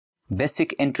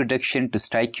Basic Introduction to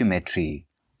Stoichiometry.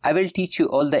 I will teach you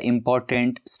all the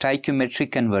important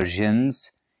stoichiometric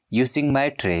conversions using my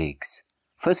tricks.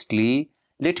 Firstly,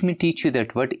 let me teach you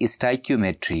that what is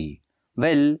stoichiometry.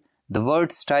 Well, the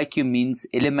word stoichio means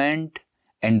element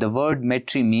and the word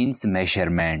metry means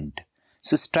measurement.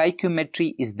 So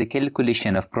stoichiometry is the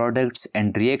calculation of products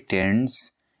and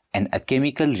reactants and a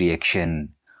chemical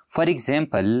reaction. For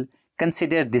example,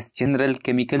 consider this general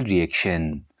chemical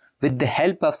reaction. With the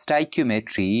help of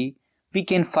stoichiometry, we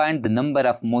can find the number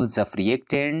of moles of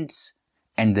reactants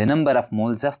and the number of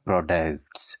moles of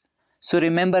products. So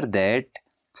remember that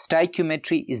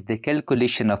stoichiometry is the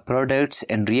calculation of products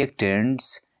and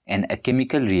reactants in a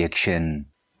chemical reaction.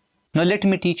 Now let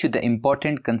me teach you the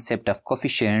important concept of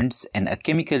coefficients in a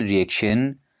chemical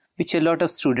reaction which a lot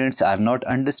of students are not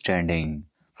understanding.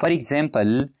 For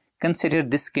example, consider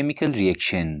this chemical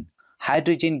reaction.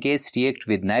 Hydrogen gas react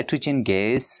with nitrogen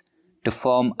gas to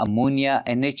form ammonia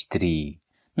NH3.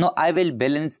 Now I will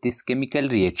balance this chemical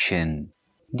reaction.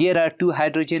 There are 2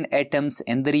 hydrogen atoms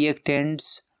in the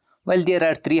reactants, while there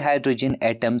are 3 hydrogen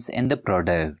atoms in the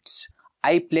products.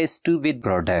 I place 2 with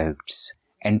products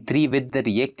and 3 with the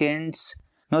reactants.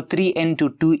 Now 3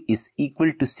 into 2 is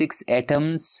equal to 6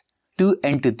 atoms. 2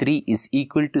 into 3 is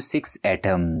equal to 6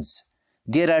 atoms.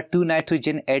 There are 2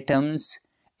 nitrogen atoms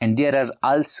and there are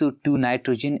also 2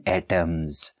 nitrogen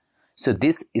atoms. So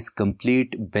this is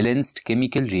complete balanced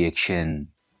chemical reaction.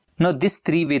 Now this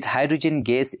 3 with hydrogen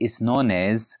gas is known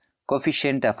as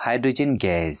coefficient of hydrogen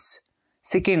gas.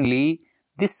 Secondly,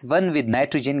 this 1 with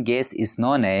nitrogen gas is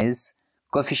known as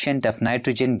coefficient of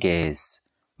nitrogen gas,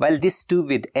 while this 2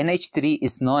 with NH3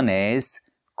 is known as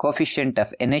coefficient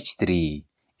of NH3.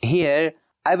 Here,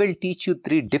 I will teach you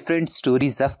 3 different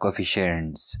stories of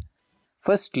coefficients.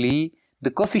 Firstly,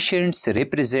 the coefficients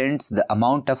represents the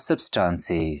amount of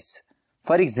substances.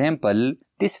 For example,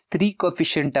 this 3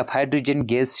 coefficient of hydrogen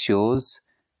gas shows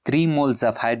 3 moles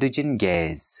of hydrogen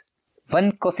gas.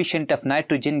 1 coefficient of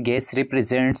nitrogen gas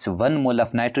represents 1 mole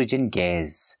of nitrogen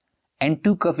gas. And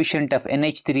 2 coefficient of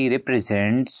NH3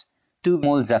 represents 2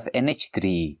 moles of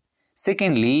NH3.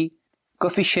 Secondly,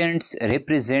 coefficients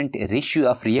represent ratio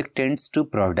of reactants to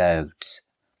products.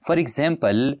 For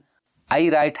example, I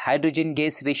write hydrogen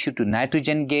gas ratio to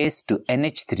nitrogen gas to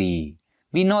NH3.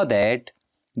 We know that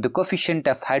the coefficient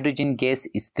of hydrogen gas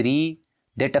is 3,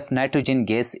 that of nitrogen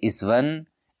gas is 1,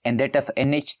 and that of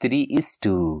NH3 is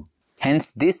 2.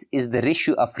 Hence, this is the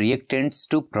ratio of reactants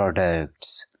to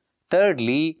products.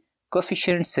 Thirdly,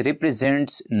 coefficients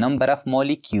represents number of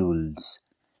molecules.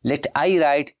 Let I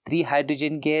write 3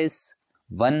 hydrogen gas,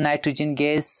 1 nitrogen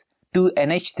gas, 2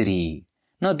 NH3.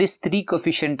 Now this 3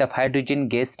 coefficient of hydrogen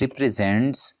gas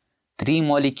represents 3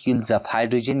 molecules of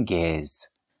hydrogen gas.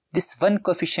 This 1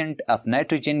 coefficient of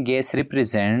nitrogen gas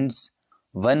represents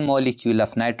 1 molecule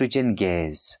of nitrogen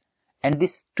gas. And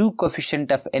this 2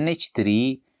 coefficient of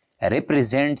NH3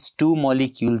 represents 2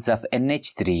 molecules of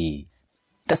NH3.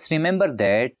 Thus remember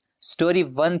that story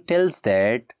 1 tells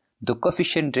that the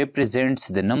coefficient represents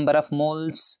the number of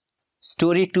moles.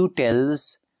 Story 2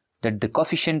 tells that the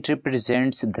coefficient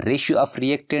represents the ratio of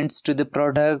reactants to the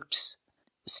products.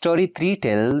 Story 3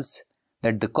 tells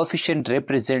that the coefficient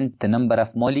represents the number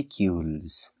of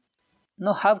molecules.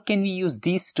 Now how can we use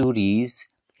these stories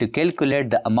to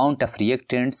calculate the amount of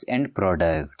reactants and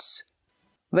products?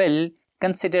 Well,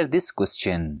 consider this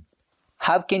question.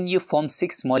 How can you form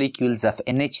 6 molecules of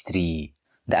NH3?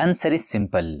 The answer is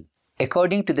simple.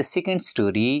 According to the second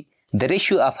story, the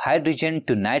ratio of hydrogen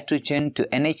to nitrogen to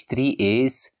NH3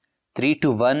 is 3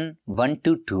 to 1, 1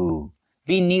 to 2.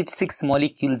 We need 6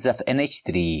 molecules of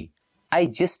NH3. I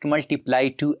just multiply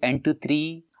 2 into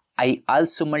 3. I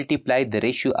also multiply the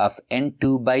ratio of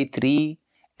N2 by 3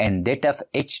 and that of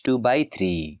H2 by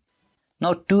 3.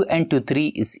 Now 2 into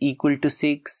 3 is equal to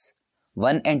 6.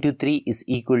 1 into 3 is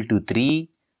equal to 3.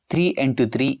 3 into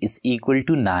 3 is equal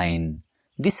to 9.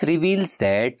 This reveals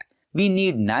that we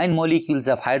need 9 molecules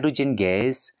of hydrogen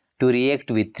gas to react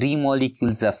with 3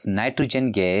 molecules of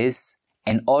nitrogen gas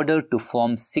in order to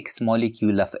form 6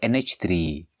 molecules of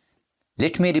NH3.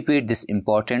 Let me repeat this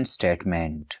important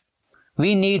statement.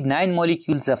 We need 9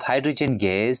 molecules of hydrogen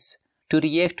gas to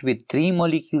react with 3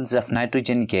 molecules of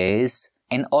nitrogen gas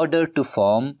in order to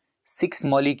form 6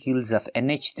 molecules of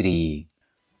NH3.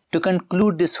 To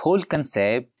conclude this whole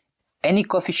concept, any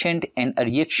coefficient in a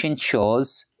reaction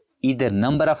shows either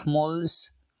number of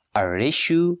moles, or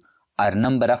ratio, or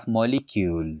number of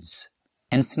molecules.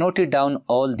 Hence note down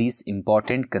all these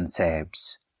important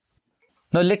concepts.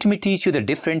 Now let me teach you the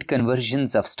different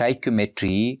conversions of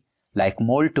stoichiometry like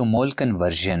mole to mole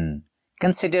conversion.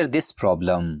 Consider this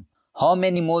problem. How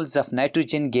many moles of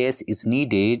nitrogen gas is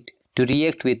needed to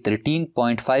react with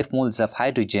 13.5 moles of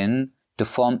hydrogen to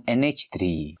form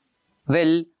NH3?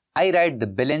 Well, I write the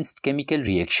balanced chemical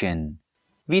reaction.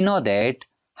 We know that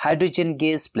hydrogen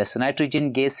gas plus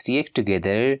nitrogen gas react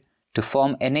together to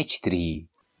form NH3.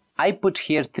 I put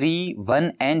here 3,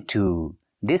 1 and 2.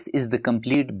 This is the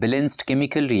complete balanced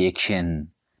chemical reaction.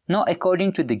 Now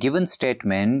according to the given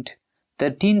statement,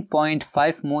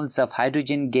 13.5 moles of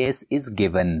hydrogen gas is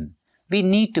given. We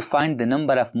need to find the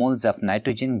number of moles of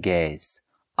nitrogen gas.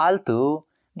 Although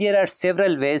there are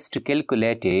several ways to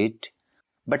calculate it,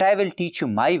 but I will teach you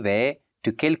my way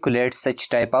to calculate such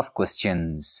type of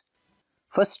questions.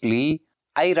 Firstly,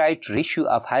 I write ratio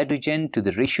of hydrogen to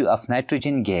the ratio of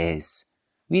nitrogen gas.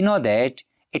 We know that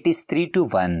it is 3 to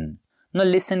 1. Now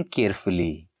listen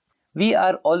carefully. We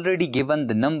are already given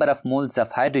the number of moles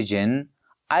of hydrogen.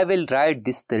 I will write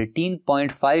this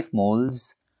 13.5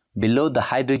 moles below the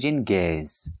hydrogen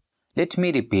gas. Let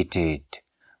me repeat it.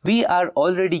 We are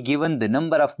already given the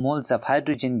number of moles of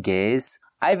hydrogen gas.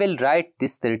 I will write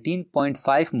this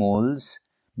 13.5 moles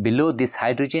below this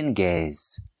hydrogen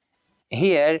gas.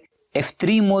 Here, if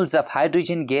 3 moles of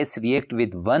hydrogen gas react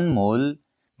with 1 mole,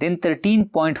 then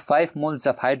 13.5 moles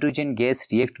of hydrogen gas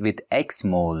react with X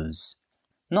moles.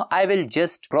 Now I will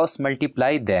just cross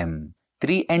multiply them.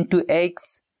 3 into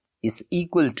X is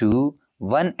equal to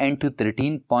 1 into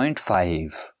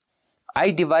 13.5.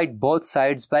 I divide both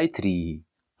sides by 3.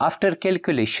 After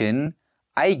calculation,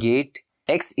 I get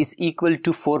X is equal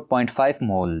to 4.5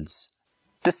 moles.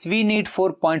 Thus we need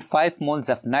 4.5 moles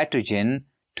of nitrogen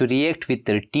to react with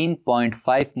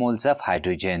 13.5 moles of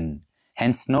hydrogen.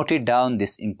 Hence noted down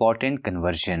this important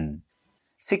conversion.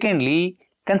 Secondly,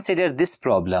 consider this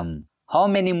problem. How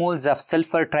many moles of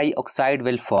sulfur trioxide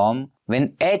will form when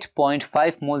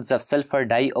 8.5 moles of sulfur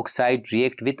dioxide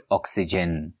react with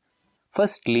oxygen?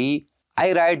 Firstly,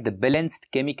 I write the balanced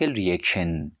chemical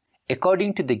reaction.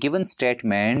 According to the given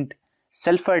statement,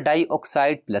 sulfur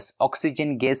dioxide plus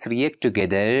oxygen gas react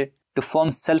together to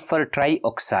form sulfur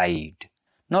trioxide.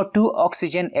 Now 2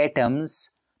 oxygen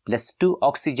atoms plus 2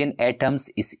 oxygen atoms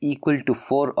is equal to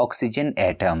 4 oxygen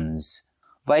atoms.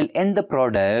 While in the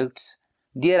products,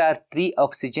 there are 3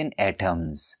 oxygen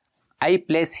atoms. I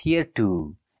place here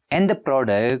 2. In the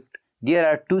product, there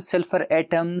are 2 sulfur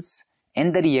atoms.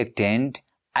 In the reactant,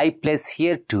 I place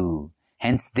here 2.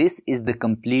 Hence, this is the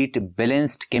complete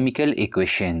balanced chemical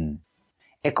equation.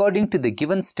 According to the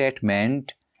given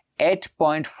statement,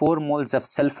 8.4 moles of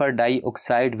sulfur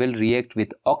dioxide will react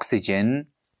with oxygen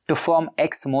to form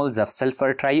X moles of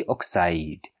sulfur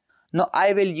trioxide. Now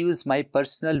I will use my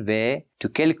personal way to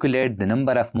calculate the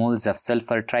number of moles of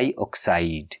sulfur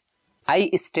trioxide. I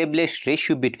established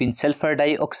ratio between sulfur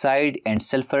dioxide and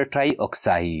sulfur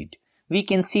trioxide. We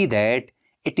can see that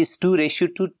it is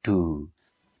 2:2.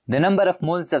 The number of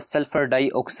moles of sulfur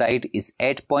dioxide is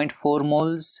 8.4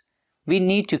 moles. We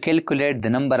need to calculate the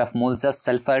number of moles of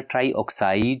sulfur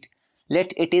trioxide.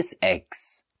 Let it is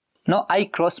X. Now I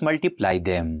cross multiply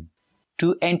them.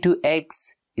 2 into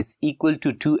X is equal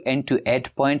to 2 into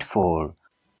 8.4.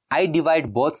 I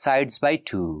divide both sides by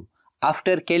 2.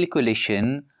 After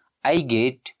calculation, I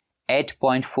get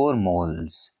 8.4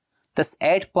 moles. Thus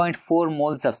 8.4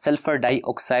 moles of sulfur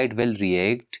dioxide will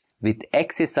react with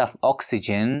excess of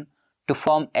oxygen to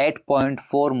form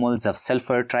 8.4 moles of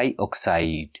sulfur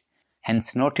trioxide.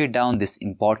 Hence noted down this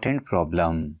important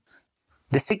problem.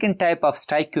 The second type of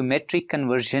stoichiometric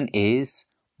conversion is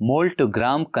mole to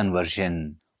gram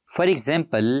conversion. For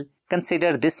example,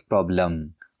 consider this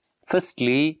problem.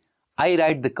 Firstly, I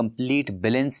write the complete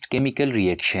balanced chemical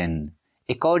reaction.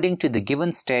 According to the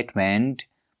given statement,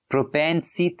 propane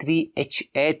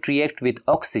C3H8 react with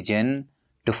oxygen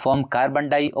to form carbon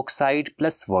dioxide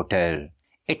plus water.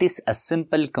 It is a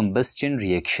simple combustion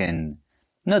reaction.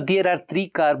 Now there are 3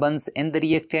 carbons in the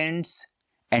reactants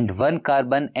and 1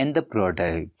 carbon in the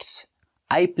products.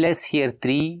 I place here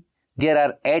 3. There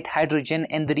are 8 hydrogen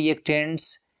in the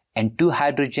reactants and 2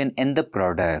 hydrogen in the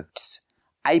products.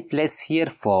 I place here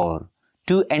 4.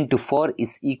 2 into 4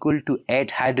 is equal to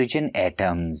 8 hydrogen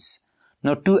atoms.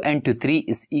 Now 2 into 3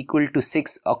 is equal to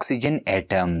 6 oxygen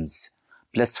atoms.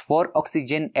 Plus 4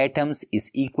 oxygen atoms is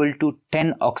equal to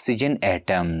 10 oxygen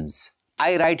atoms.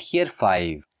 I write here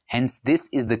 5. Hence this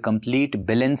is the complete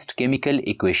balanced chemical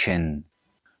equation.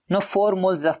 Now 4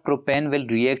 moles of propane will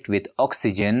react with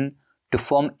oxygen to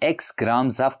form X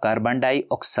grams of carbon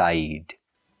dioxide.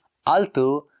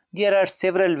 Although there are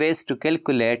several ways to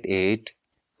calculate it,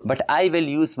 but I will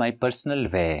use my personal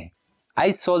way.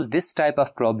 I solve this type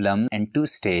of problem in 2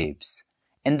 steps.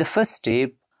 In the first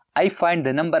step, I find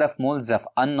the number of moles of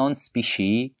unknown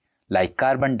species like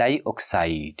carbon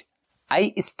dioxide.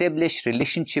 I establish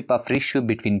relationship of ratio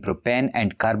between propane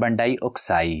and carbon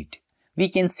dioxide. We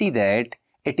can see that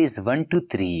it is 1 to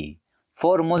 3.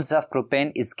 4 moles of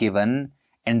propane is given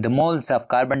and the moles of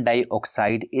carbon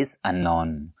dioxide is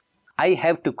unknown. I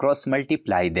have to cross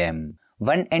multiply them.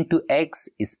 1 into x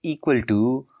is equal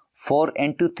to 4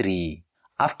 into 3.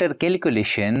 After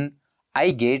calculation,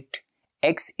 I get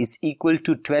x is equal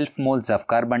to 12 moles of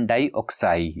carbon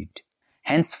dioxide.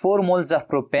 Hence 4 moles of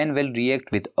propane will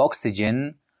react with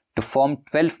oxygen to form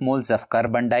 12 moles of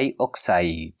carbon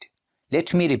dioxide.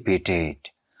 Let me repeat it.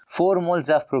 4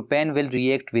 moles of propane will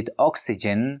react with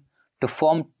oxygen to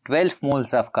form 12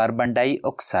 moles of carbon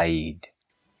dioxide.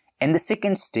 In the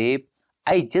second step,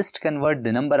 I just convert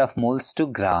the number of moles to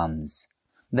grams.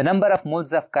 The number of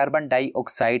moles of carbon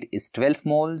dioxide is 12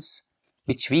 moles,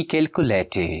 which we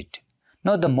calculated.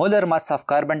 Now the molar mass of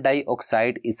carbon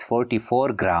dioxide is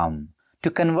 44 gram. To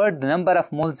convert the number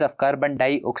of moles of carbon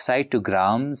dioxide to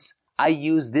grams, I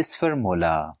use this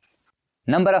formula.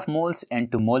 Number of moles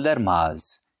into molar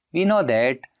mass. We know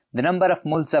that the number of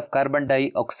moles of carbon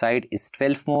dioxide is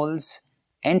 12 moles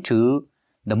into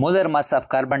the molar mass of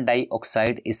carbon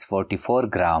dioxide is 44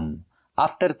 gram.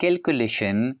 After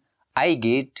calculation, I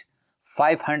get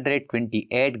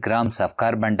 528 grams of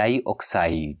carbon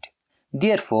dioxide.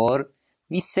 Therefore,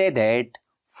 we say that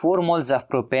 4 moles of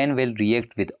propane will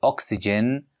react with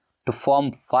oxygen to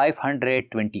form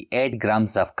 528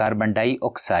 grams of carbon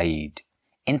dioxide.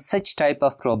 In such type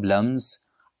of problems,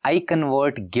 I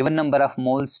convert given number of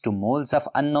moles to moles of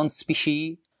unknown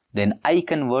species, then I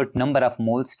convert number of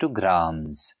moles to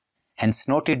grams. Hence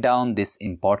noted down this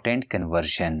important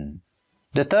conversion.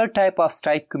 The third type of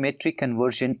stoichiometric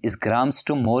conversion is grams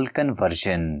to mole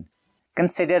conversion.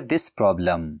 Consider this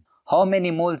problem. How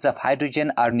many moles of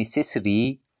hydrogen are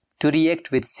necessary to react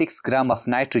with 6 gram of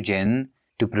nitrogen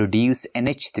to produce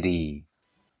NH3?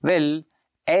 Well,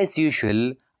 as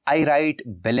usual, I write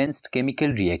balanced chemical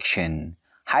reaction.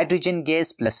 Hydrogen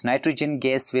gas plus nitrogen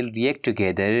gas will react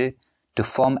together to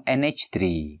form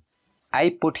NH3.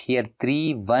 I put here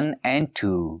 3, 1 and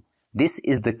 2. This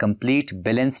is the complete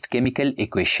balanced chemical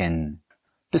equation.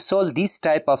 To solve these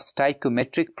type of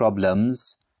stoichiometric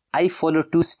problems, I follow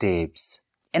 2 steps.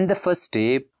 In the first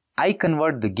step, I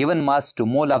convert the given mass to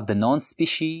mole of the known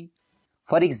species.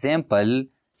 For example,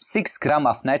 6 gram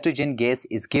of nitrogen gas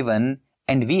is given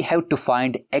and we have to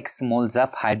find x moles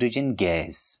of hydrogen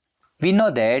gas. We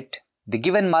know that the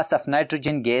given mass of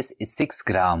nitrogen gas is 6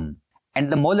 gram and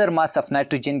the molar mass of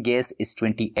nitrogen gas is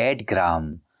 28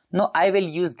 gram. Now I will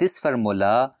use this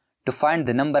formula to find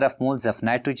the number of moles of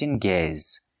nitrogen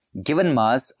gas. Given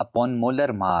mass upon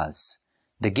molar mass.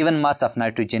 The given mass of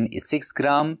nitrogen is 6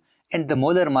 gram and the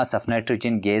molar mass of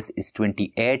nitrogen gas is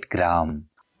 28 gram.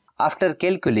 After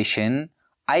calculation,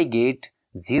 I get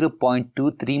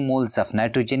 0.23 moles of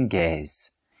nitrogen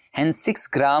gas. Hence 6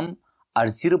 gram or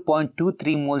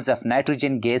 0.23 moles of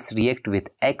nitrogen gas react with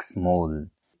x mole.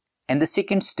 In the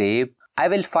second step, I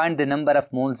will find the number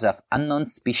of moles of unknown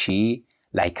species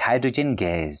like hydrogen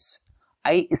gas.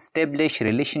 I establish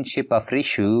relationship of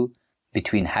ratio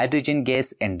between hydrogen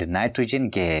gas and nitrogen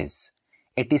gas.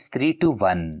 It is 3 to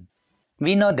 1.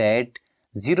 We know that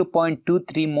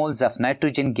 0.23 moles of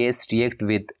nitrogen gas react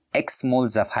with x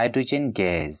moles of hydrogen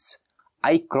gas.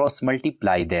 I cross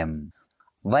multiply them.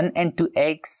 1 into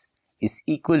x is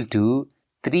equal to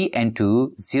 3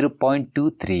 into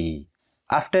 0.23.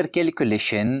 After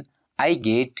calculation, I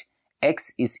get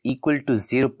x is equal to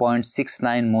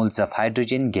 0.69 moles of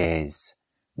hydrogen gas.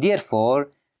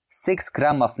 Therefore, 6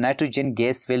 gram of nitrogen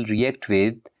gas will react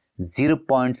with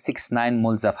 0.69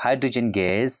 moles of hydrogen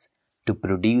gas to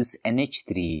produce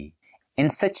NH3. In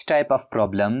such type of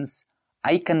problems,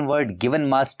 I convert given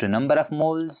mass to number of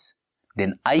moles,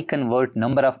 then I convert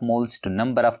number of moles to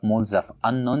number of moles of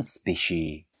unknown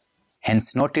species.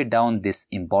 Hence noted down this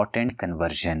important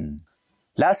conversion.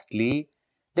 Lastly,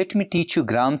 let me teach you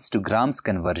grams to grams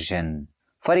conversion.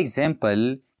 For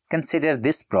example, consider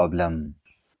this problem.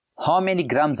 How many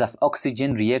grams of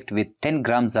oxygen react with 10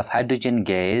 grams of hydrogen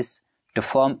gas to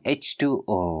form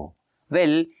H2O?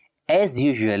 Well, as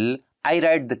usual, I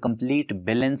write the complete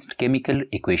balanced chemical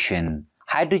equation.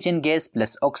 Hydrogen gas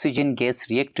plus oxygen gas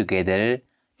react together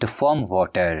to form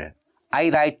water. I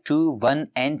write 2,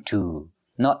 1 and 2.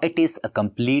 Now it is a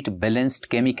complete balanced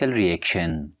chemical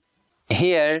reaction.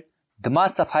 Here, the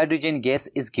mass of hydrogen gas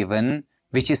is given,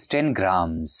 which is 10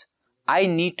 grams. I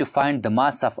need to find the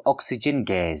mass of oxygen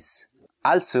gas.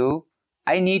 Also,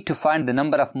 I need to find the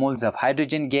number of moles of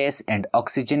hydrogen gas and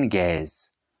oxygen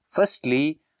gas.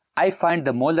 Firstly, I find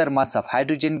the molar mass of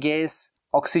hydrogen gas,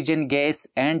 oxygen gas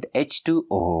and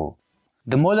H2O.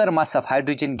 The molar mass of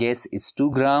hydrogen gas is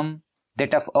 2 gram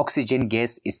that of oxygen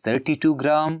gas is 32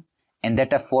 gram and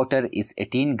that of water is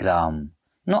 18 gram.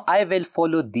 Now I will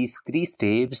follow these 3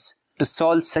 steps to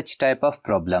solve such type of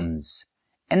problems.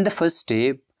 In the first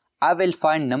step, I will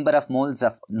find number of moles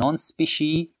of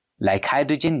non-species like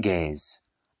hydrogen gas.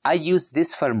 I use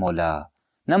this formula.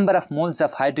 Number of moles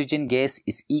of hydrogen gas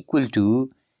is equal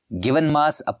to given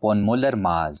mass upon molar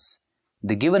mass.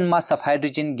 The given mass of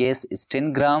hydrogen gas is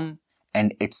 10 gram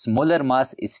and its molar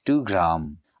mass is 2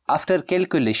 gram. After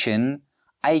calculation,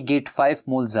 I get 5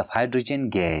 moles of hydrogen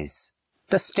gas.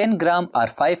 Thus 10 gram or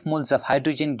 5 moles of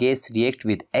hydrogen gas react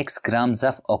with x grams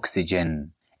of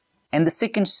oxygen. In the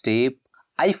second step,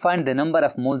 I find the number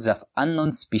of moles of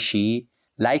unknown species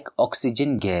like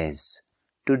oxygen gas.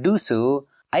 To do so,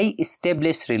 I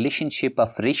establish relationship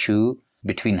of ratio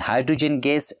between hydrogen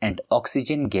gas and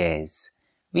oxygen gas.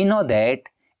 We know that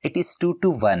it is 2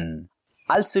 to 1.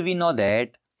 Also we know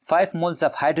that 5 moles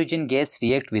of hydrogen gas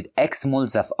react with x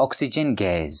moles of oxygen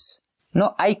gas.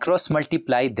 Now I cross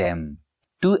multiply them.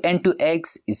 2 into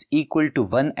x is equal to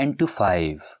 1 into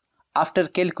 5. After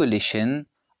calculation,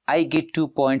 I get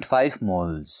 2.5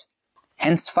 moles.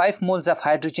 Hence 5 moles of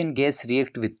hydrogen gas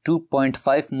react with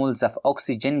 2.5 moles of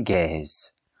oxygen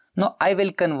gas. Now I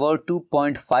will convert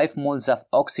 2.5 moles of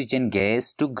oxygen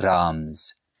gas to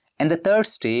grams. In the third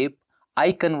step,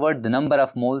 I convert the number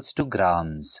of moles to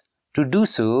grams. To do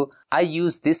so, I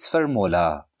use this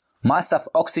formula. Mass of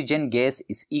oxygen gas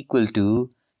is equal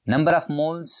to number of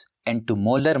moles into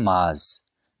molar mass.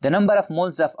 The number of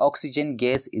moles of oxygen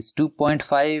gas is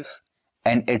 2.5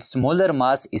 and its molar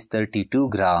mass is 32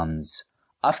 grams.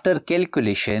 After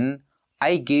calculation,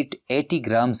 I get 80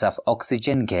 grams of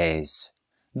oxygen gas.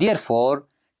 Therefore,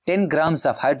 10 grams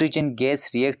of hydrogen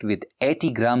gas react with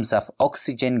 80 grams of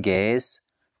oxygen gas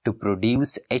to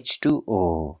produce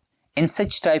H2O. In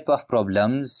such type of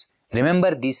problems,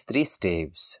 remember these 3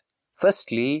 steps.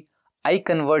 Firstly, I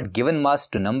convert given mass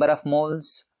to number of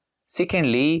moles.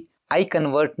 Secondly, I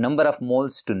convert number of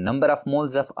moles to number of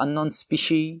moles of unknown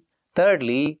species.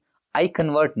 Thirdly, I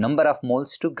convert number of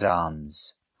moles to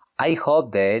grams. I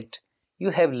hope that you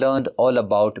have learned all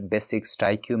about basic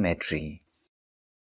stoichiometry.